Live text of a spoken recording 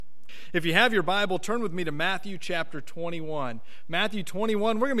If you have your Bible, turn with me to Matthew chapter 21. Matthew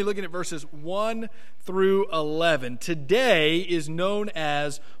 21, we're going to be looking at verses 1 through 11. Today is known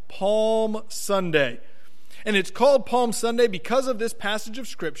as Palm Sunday. And it's called Palm Sunday because of this passage of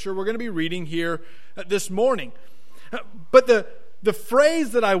Scripture we're going to be reading here this morning. But the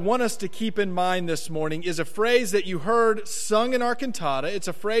phrase that I want us to keep in mind this morning is a phrase that you heard sung in our cantata. It's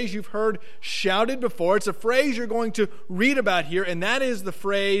a phrase you've heard shouted before. It's a phrase you're going to read about here, and that is the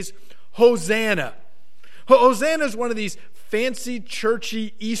phrase Hosanna. Hosanna is one of these fancy,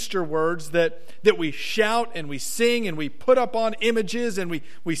 churchy Easter words that we shout and we sing and we put up on images and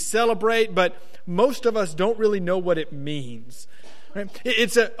we celebrate, but most of us don't really know what it means. Right?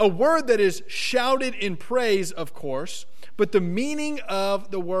 It's a word that is shouted in praise, of course, but the meaning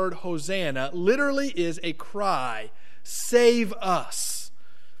of the word Hosanna literally is a cry, save us.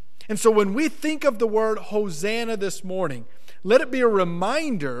 And so when we think of the word Hosanna this morning, let it be a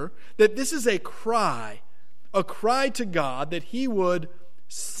reminder that this is a cry to God that He would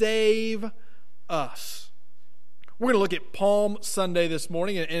save us. We're going to look at Palm Sunday this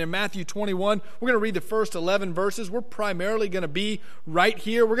morning, and in Matthew 21, we're going to read the first 11 verses. We're primarily going to be right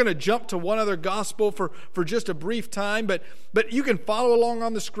here. We're going to jump to one other gospel for just a brief time, but you can follow along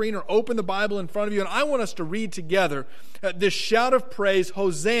on the screen or open the Bible in front of you, and I want us to read together this shout of praise,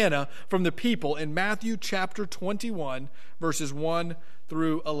 Hosanna, from the people in Matthew chapter 21, verses 1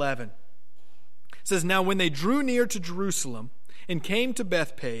 through 11. It says, "Now when they drew near to Jerusalem and came to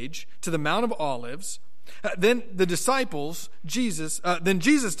Bethphage, to the Mount of Olives, then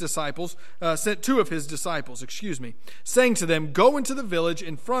Jesus' disciples sent two of his disciples, saying to them, 'Go into the village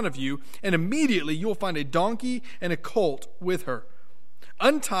in front of you, and immediately you will find a donkey and a colt with her.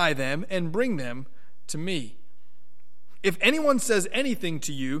 Untie them and bring them to me. If anyone says anything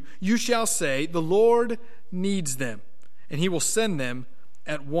to you, you shall say, the Lord needs them, and He will send them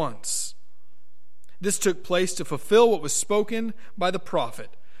at once.' This took place to fulfill what was spoken by the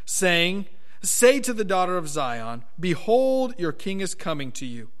prophet, saying, 'Say to the daughter of Zion, behold, your king is coming to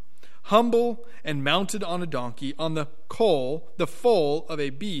you, humble and mounted on a donkey, on the foal of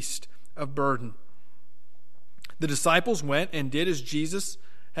a beast of burden.' The disciples went and did as Jesus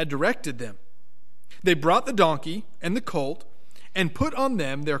had directed them. They brought the donkey and the colt and put on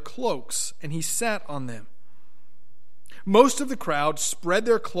them their cloaks, and He sat on them. Most of the crowd spread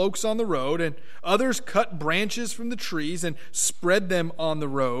their cloaks on the road, and others cut branches from the trees and spread them on the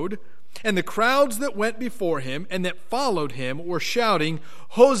road. And the crowds that went before Him and that followed Him were shouting,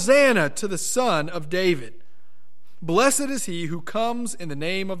 'Hosanna to the Son of David. Blessed is He who comes in the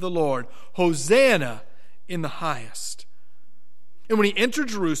name of the Lord. Hosanna in the highest.' And when He entered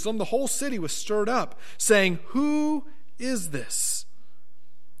Jerusalem, the whole city was stirred up, saying, 'Who is this?'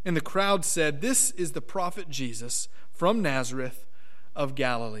 And the crowd said, 'This is the prophet Jesus from Nazareth of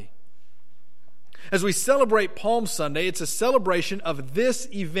Galilee.'" As we celebrate Palm Sunday, it's a celebration of this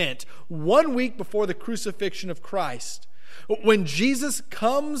event, 1 week before the crucifixion of Christ, when Jesus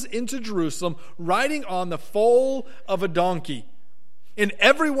comes into Jerusalem riding on the foal of a donkey. And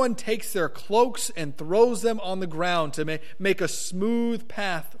everyone takes their cloaks and throws them on the ground to make a smooth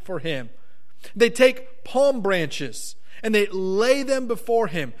path for Him. They take palm branches and they lay them before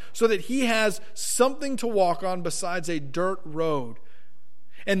Him so that He has something to walk on besides a dirt road.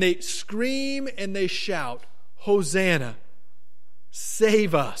 And they scream and they shout, "Hosanna,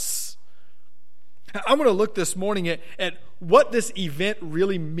 save us." I'm going to look this morning at what this event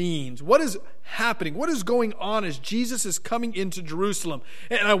really means. What is happening? What is going on as Jesus is coming into Jerusalem?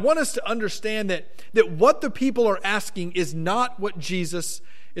 And I want us to understand that what the people are asking is not what Jesus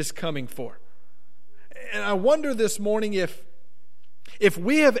is coming for. And I wonder this morning if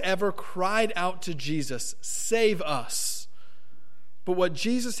we have ever cried out to Jesus, "Save us." But what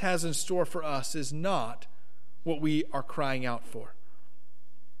Jesus has in store for us is not what we are crying out for.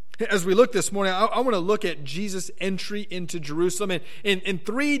 As we look this morning, I want to look at Jesus' entry into Jerusalem in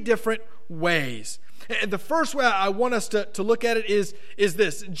three different ways. And the first way I want us to look at it is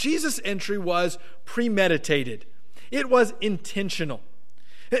this. Jesus' entry was premeditated. It was intentional.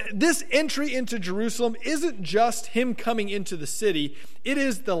 This entry into Jerusalem isn't just Him coming into the city. It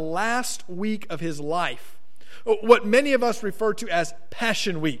is the last week of His life, what many of us refer to as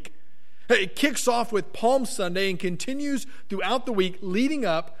Passion Week. It kicks off with Palm Sunday and continues throughout the week leading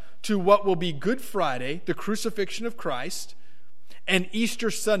up to what will be Good Friday, the crucifixion of Christ, and Easter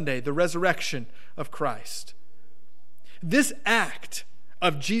Sunday, the resurrection of Christ. This act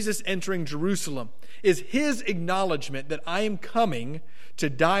of Jesus entering Jerusalem is His acknowledgement that I am coming to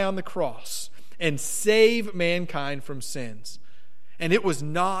die on the cross and save mankind from sins. And it was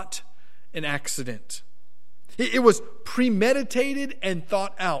not an accident. It was premeditated and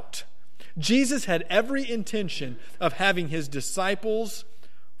thought out. Jesus had every intention of having his disciples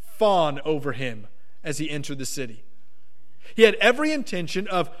fawn over him as he entered the city. He had every intention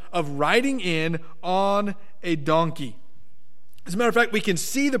of riding in on a donkey. As a matter of fact, we can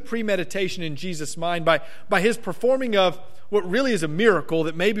see the premeditation in Jesus' mind by his performing of what really is a miracle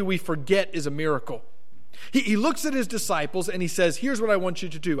that maybe we forget is a miracle. He looks at his disciples and he says, here's what I want you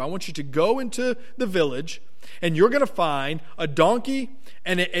to do. I want you to go into the village and you're going to find a donkey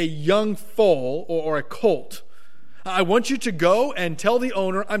and a young foal or a colt. I want you to go and tell the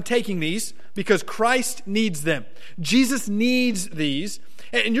owner, I'm taking these because Christ needs them. Jesus needs these,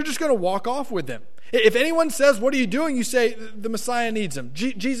 and you're just going to walk off with them. If anyone says, what are you doing? You say, the Messiah needs them.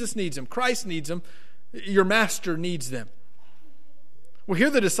 Jesus needs them. Christ needs them. Your master needs them. Well, here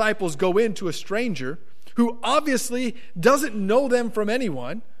the disciples go into a stranger who obviously doesn't know them from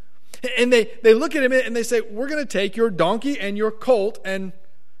anyone, and they look at him and they say, we're going to take your donkey and your colt, and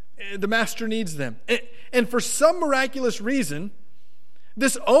the master needs them. And for some miraculous reason,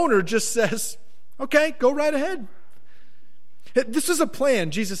 this owner just says, okay, go right ahead. This is a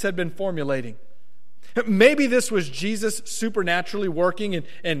plan Jesus had been formulating. Maybe this was Jesus supernaturally working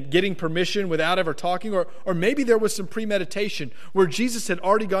and getting permission without ever talking, or maybe there was some premeditation where Jesus had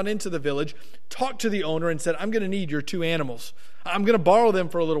already gone into the village, talked to the owner and said, I'm going to need your 2 animals. I'm going to borrow them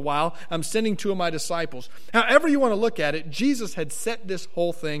for a little while. I'm sending 2 of my disciples. However you want to look at it, Jesus had set this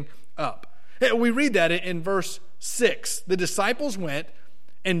whole thing up. We read that in verse 6. The disciples went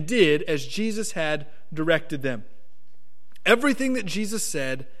and did as Jesus had directed them. Everything that Jesus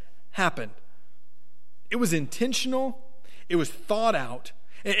said happened. It was intentional, it was thought out,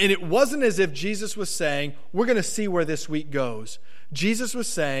 and it wasn't as if Jesus was saying, we're going to see where this week goes. Jesus was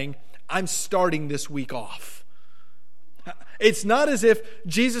saying, I'm starting this week off. It's not as if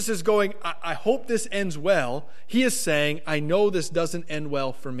Jesus is going, I hope this ends well. He is saying, I know this doesn't end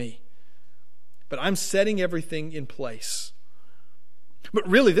well for me, but I'm setting everything in place. But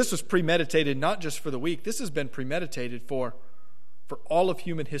really, this was premeditated not just for the week. This has been premeditated for all of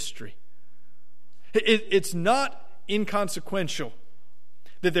human history. It's not inconsequential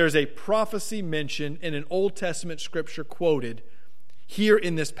that there's a prophecy mentioned in an Old Testament scripture quoted here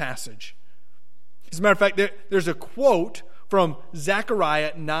in this passage. As a matter of fact, there's a quote from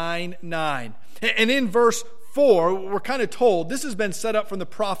Zechariah 9:9. And in verse 4, we're kind of told this has been set up from the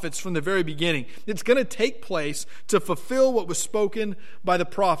prophets from the very beginning. It's going to take place to fulfill what was spoken by the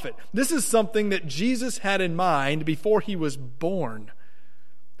prophet. This is something that Jesus had in mind before he was born.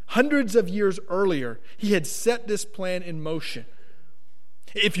 Hundreds of years earlier, he had set this plan in motion.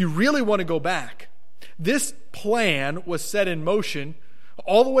 If you really want to go back, this plan was set in motion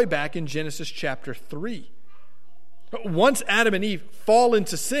all the way back in Genesis chapter 3. Once Adam and Eve fall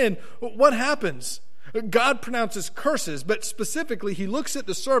into sin, what happens? God pronounces curses, but specifically he looks at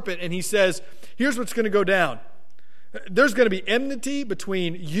the serpent and he says, here's what's going to go down. There's going to be enmity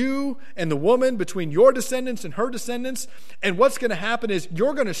between you and the woman, between your descendants and her descendants. And what's going to happen is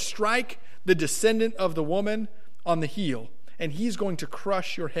you're going to strike the descendant of the woman on the heel, and he's going to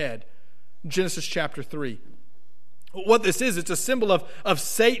crush your head. Genesis chapter 3. What this is, it's a symbol of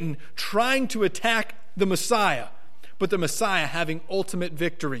Satan trying to attack the Messiah, but the Messiah having ultimate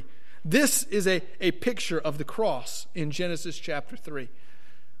victory. This is a picture of the cross in Genesis chapter 3.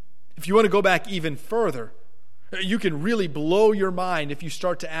 If you want to go back even further, you can really blow your mind if you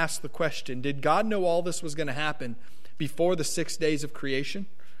start to ask the question, did God know all this was going to happen before the 6 days of creation?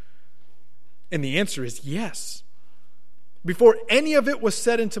 And the answer is yes. Before any of it was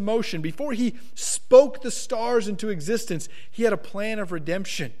set into motion, before he spoke the stars into existence, he had a plan of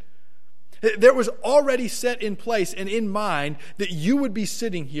redemption. There was already set in place and in mind that you would be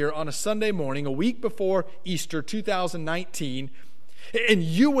sitting here on a Sunday morning, a week before Easter 2019, and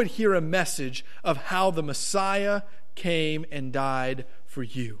you would hear a message of how the Messiah came and died for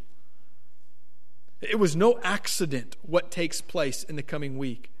you. It was no accident what takes place in the coming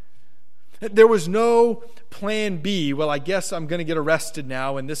week. There was no plan B. Well, I guess I'm going to get arrested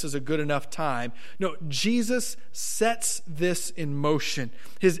now and this is a good enough time. No, Jesus sets this in motion.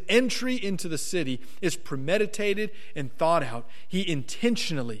 His entry into the city is premeditated and thought out. He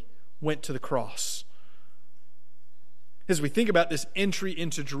intentionally went to the cross. As we think about this entry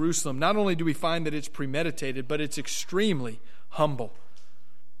into Jerusalem, not only do we find that it's premeditated, but it's extremely humble.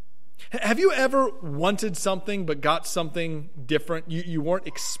 Have you ever wanted something but got something different you weren't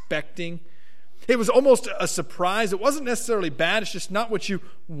expecting? It was almost a surprise. It wasn't necessarily bad. It's just not what you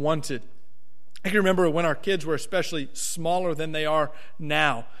wanted. I can remember when our kids were especially smaller than they are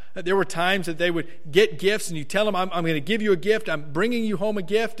now. There were times that they would get gifts and you tell them, I'm going to give you a gift. I'm bringing you home a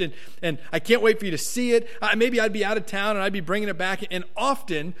gift and I can't wait for you to see it. Maybe I'd be out of town and I'd be bringing it back. And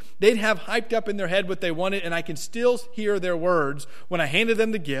often they'd have hyped up in their head what they wanted, and I can still hear their words when I handed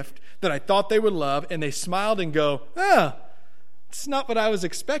them the gift that I thought they would love, and they smiled and go, it's not what I was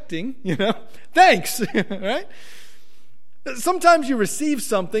expecting, Thanks, right? Sometimes you receive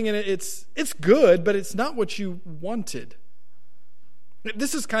something and it's good, but it's not what you wanted.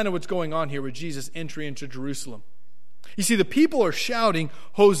 This is kind of what's going on here with Jesus' entry into Jerusalem. You see, the people are shouting,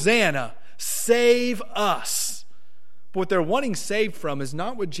 Hosanna, save us. But what they're wanting saved from is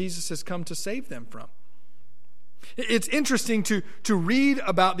not what Jesus has come to save them from. It's interesting to read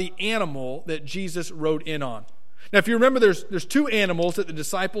about the animal that Jesus rode in on. Now, if you remember, there's two animals that the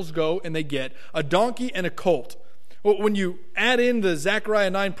disciples go and they get, a donkey and a colt. When you add in the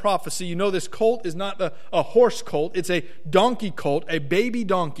Zechariah 9 prophecy, you know this colt is not a horse colt. It's a donkey colt, a baby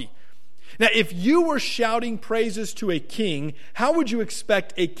donkey. Now, if you were shouting praises to a king, how would you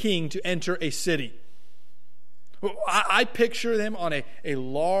expect a king to enter a city? Well, I picture them on a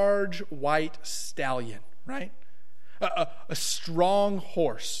large white stallion, right? A strong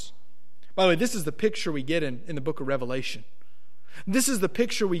horse. By the way, this is the picture we get in the book of Revelation. This is the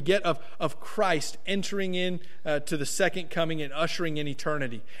picture we get of Christ entering in to the second coming and ushering in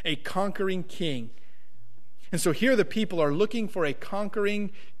eternity, a conquering king. And so here the people are looking for a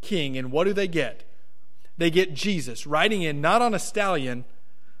conquering king, and what do they get? They get Jesus riding in not on a stallion,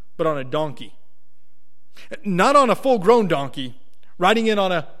 but on a donkey. Not on a full-grown donkey, riding in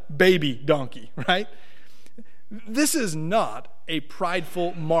on a baby donkey, right? This is not a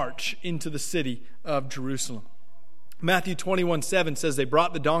prideful march into the city of Jerusalem. Matthew 21:7 says they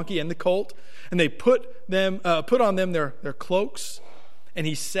brought the donkey and the colt, and they put on them their cloaks, and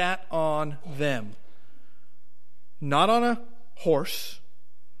he sat on them. Not on a horse,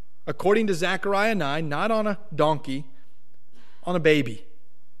 according to Zechariah 9, not on a donkey, on a baby.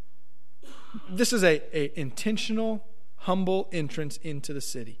 This is a intentional, humble entrance into the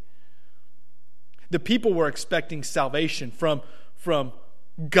city. The people were expecting salvation from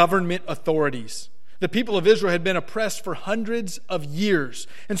government authorities. The people of Israel had been oppressed for hundreds of years.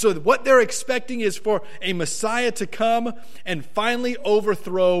 And so what they're expecting is for a Messiah to come and finally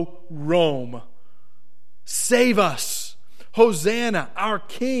overthrow Rome. Save us. Hosanna, our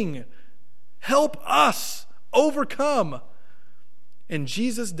King. Help us overcome. And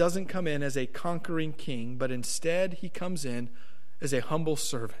Jesus doesn't come in as a conquering king, but instead he comes in as a humble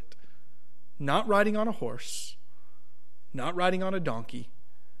servant. Not riding on a horse, not riding on a donkey,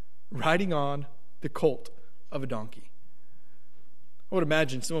 riding on the colt of a donkey. I would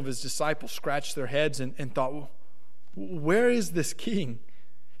imagine some of his disciples scratched their heads and thought, well, where is this king?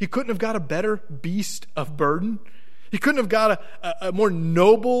 He couldn't have got a better beast of burden. He couldn't have got a more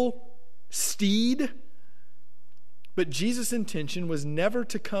noble steed. But Jesus' intention was never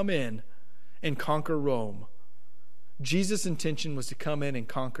to come in and conquer Rome. Jesus' intention was to come in and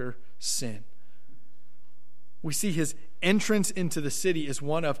conquer sin. We see his entrance into the city as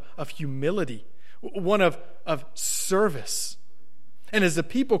one of humility, one of service. And as the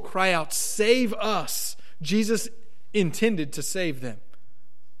people cry out, save us, Jesus intended to save them.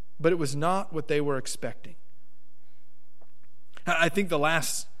 But it was not what they were expecting. I think the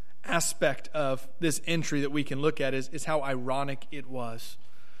last aspect of this entry that we can look at is how ironic it was.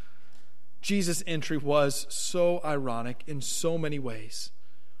 Jesus' entry was so ironic in so many ways.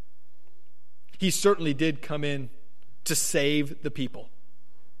 He certainly did come in to save the people,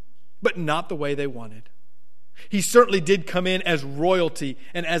 but not the way they wanted. He certainly did come in as royalty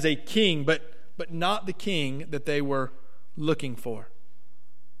and as a king, but not the king that they were looking for.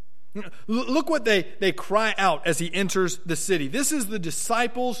 Look what they cry out as he enters the city. This is the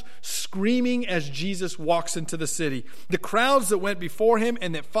disciples screaming as Jesus walks into the city. The crowds that went before him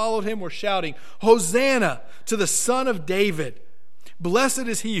and that followed him were shouting, Hosanna to the Son of David. Blessed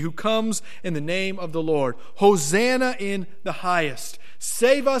is he who comes in the name of the Lord. Hosanna in the highest.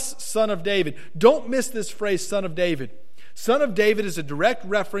 Save us, Son of David. Don't miss this phrase, Son of David. Son of David is a direct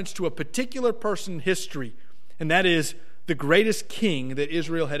reference to a particular person in history, and that is the greatest king that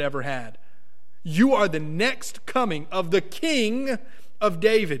Israel had ever had. You are the next coming of the King of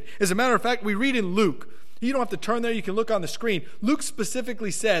David. As a matter of fact, we read in Luke. You don't have to turn there. You can look on the screen. Luke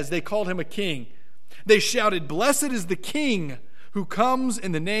specifically says they called him a king. They shouted, Blessed is the King who comes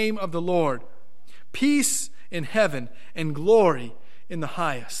in the name of the Lord. Peace in heaven and glory in the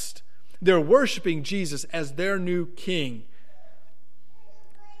highest. They're worshiping Jesus as their new king.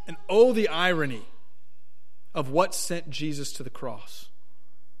 And oh, the irony of what sent Jesus to the cross.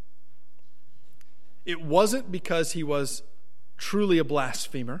 it wasn't because he was truly a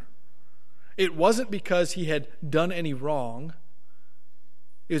blasphemer. It wasn't because he had done any wrong.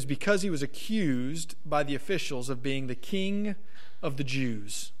 It was because he was accused by the officials of being the king of the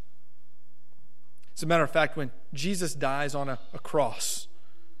Jews. As a matter of fact, when Jesus dies on a cross,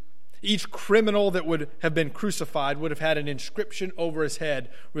 each criminal that would have been crucified would have had an inscription over his head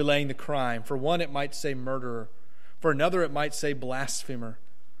relaying the crime. For one, it might say murderer. For another, it might say blasphemer.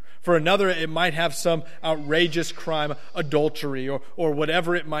 For another, it might have some outrageous crime, adultery, or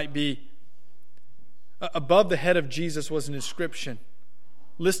whatever it might be. Above the head of Jesus was an inscription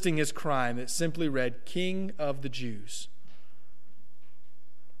listing his crime that simply read, King of the Jews.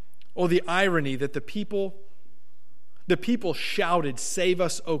 Oh, the irony that the people shouted, Save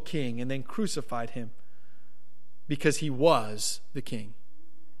us, O King, and then crucified him because he was the king.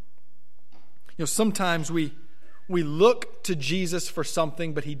 Sometimes we look to Jesus for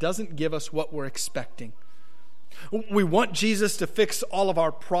something, but he doesn't give us what we're expecting. We want Jesus to fix all of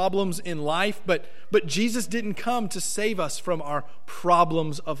our problems in life, but Jesus didn't come to save us from our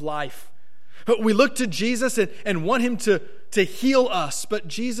problems of life. We look to Jesus and want him to heal us, but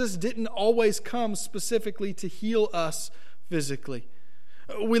Jesus didn't always come specifically to heal us physically.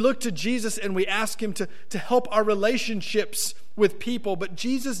 We look to Jesus and we ask him to help our relationships with people, but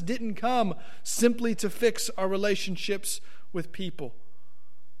Jesus didn't come simply to fix our relationships with people.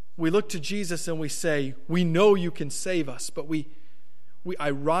 We look to Jesus and we say, we know you can save us, but we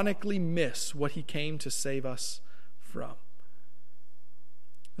ironically miss what he came to save us from.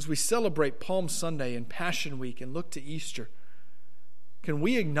 As we celebrate Palm Sunday and Passion Week and look to Easter, can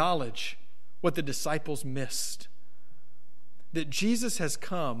we acknowledge what the disciples missed? That Jesus has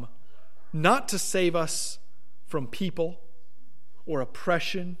come not to save us from people or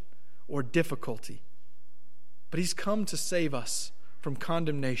oppression or difficulty, but he's come to save us from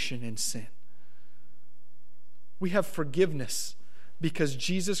condemnation and sin. We have forgiveness because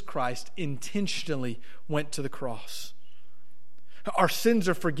Jesus Christ intentionally went to the cross. Our sins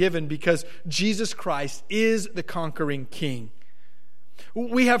are forgiven because Jesus Christ is the conquering king.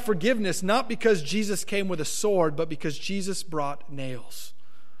 We have forgiveness not because Jesus came with a sword, but because Jesus brought nails.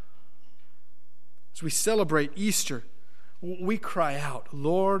 As we celebrate Easter, we cry out,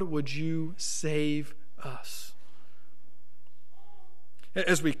 Lord, would you save us?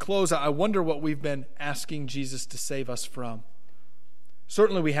 As we close, I wonder what we've been asking Jesus to save us from.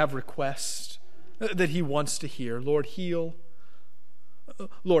 Certainly we have requests that he wants to hear. Lord, heal.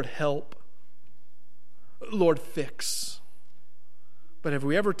 Lord, help. Lord, fix. But have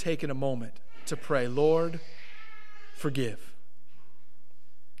we ever taken a moment to pray, Lord, forgive?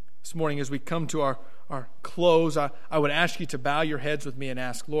 This morning as we come to our close, I would ask you to bow your heads with me and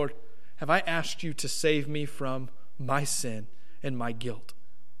ask, Lord, have I asked you to save me from my sin and my guilt?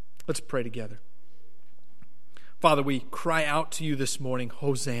 Let's pray together. Father, we cry out to you this morning,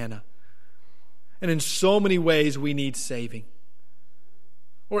 Hosanna. And in so many ways we need saving.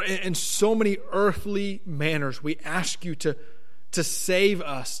 Or in so many earthly manners we ask you to save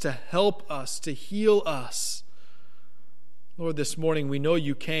us, to help us, to heal us. Lord, this morning we know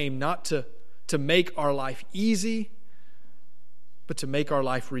you came not to make our life easy, but to make our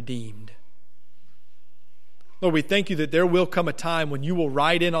life redeemed. Lord, we thank you that there will come a time when you will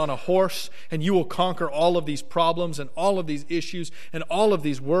ride in on a horse and you will conquer all of these problems and all of these issues and all of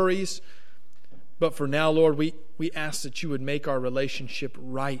these worries. But for now, Lord, we ask that you would make our relationship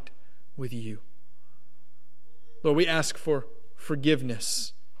right with you. Lord, we ask for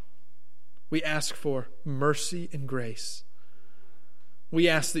forgiveness. We ask for mercy and grace. We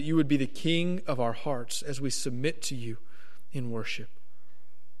ask that you would be the king of our hearts as we submit to you in worship.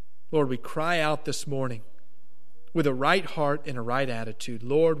 Lord, we cry out this morning with a right heart and a right attitude.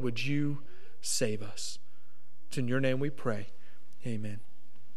 Lord, would you save us? It's in your name we pray. Amen.